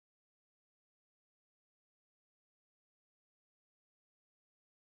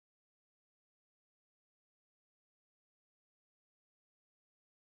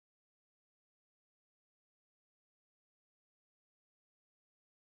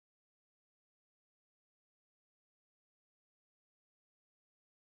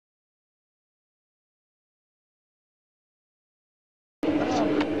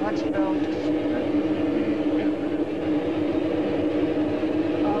Watch it, Bill.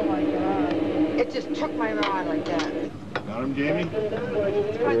 Oh my God. It just took my rod like that. Got him, Jamie? Yeah.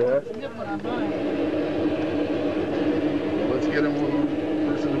 Let's get him one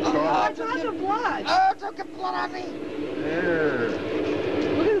person to Oh, call. it's on the blood. Oh, it took the blood on me. There.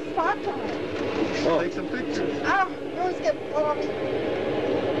 Look at the spots on it. Oh. Take some pictures. Oh, let's get blood on me.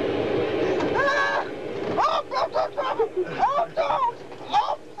 Ah! Oh, don't drop it. Oh, don't.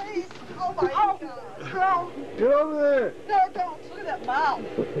 Oh, please. Oh, my God. No. Get over there. No, don't. Look at that mouth.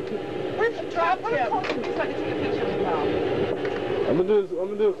 Where's the drop him? So I can take a picture of his mouth. I'm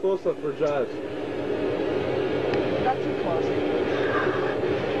gonna do a close-up for Josh. Not too close.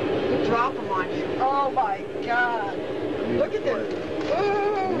 You drop him on you. Oh, my God. Look at this.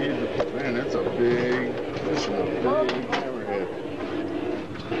 Man, that's a big, that's a big hammerhead.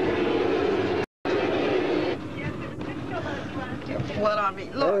 Blood on me.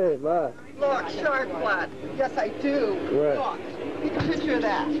 Look. Hey, Ma. Look, shark blood. Yes, I do. Right. Look. Take a picture of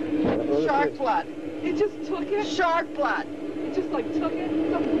that. Shark blood. It just took it? Shark blood. It just like took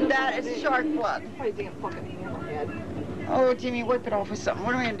it? That is shark blood. Probably think a fucking hammerhead. Oh, Jimmy, wipe it off with something.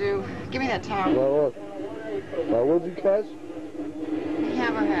 What are we going to do? Give me that towel. What would you catch?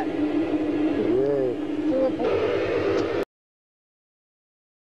 Hammerhead. Yeah.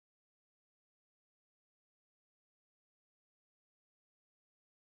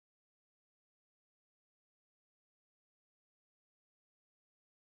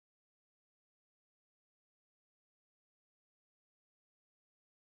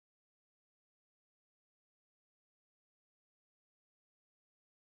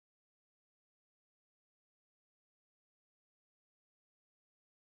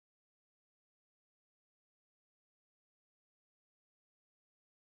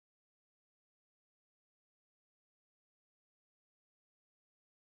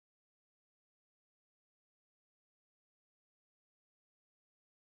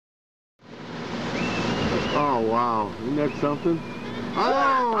 Oh, wow. Isn't that something?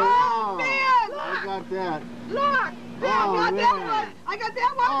 Oh, wow. Man, look. I got that. Look. Man, I got that one. I got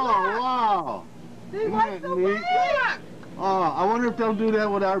that one. Oh, wow. They Isn't like that the neat? way. Look. Oh, I wonder if they'll do that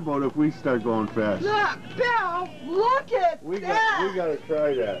with our boat if we start going fast. Look, Bill, look at We that. gotta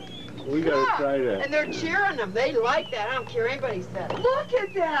try that. We gotta try that. And they're cheering them. They like that. I don't care what anybody says. Look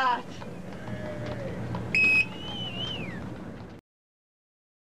at that.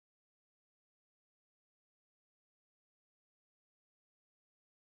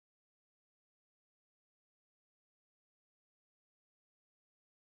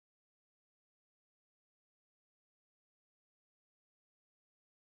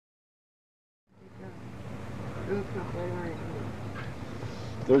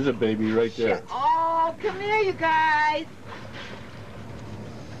 There's a baby right there. Oh, come here, you guys.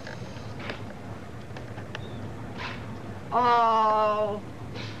 Oh,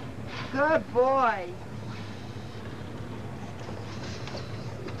 good boy.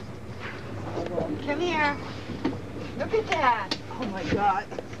 Come here. Look at that. Oh, my God.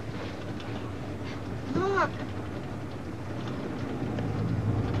 Look.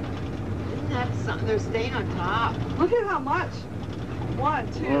 Isn't that something? They're staying on top. Look at how much. 1,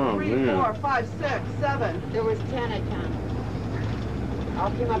 2, 3, man. 4, 5, 6, 7. There was 10 at time.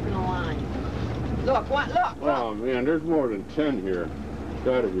 All came up in a line. Look, what? Look, look. Oh, man, there's more than 10 here.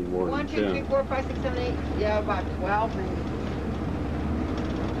 Gotta be more 1, than 2, 3, 10. 4, 5, 6, 7, 8. Yeah, about 12 maybe.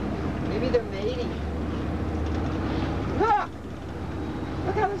 Maybe they're mating. Look!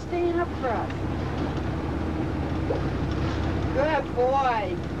 Look how they're staying up for us. Good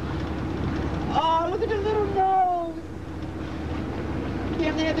boy. Oh, look at their little nose.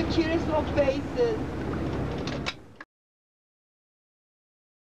 Damn, they have the cutest little faces.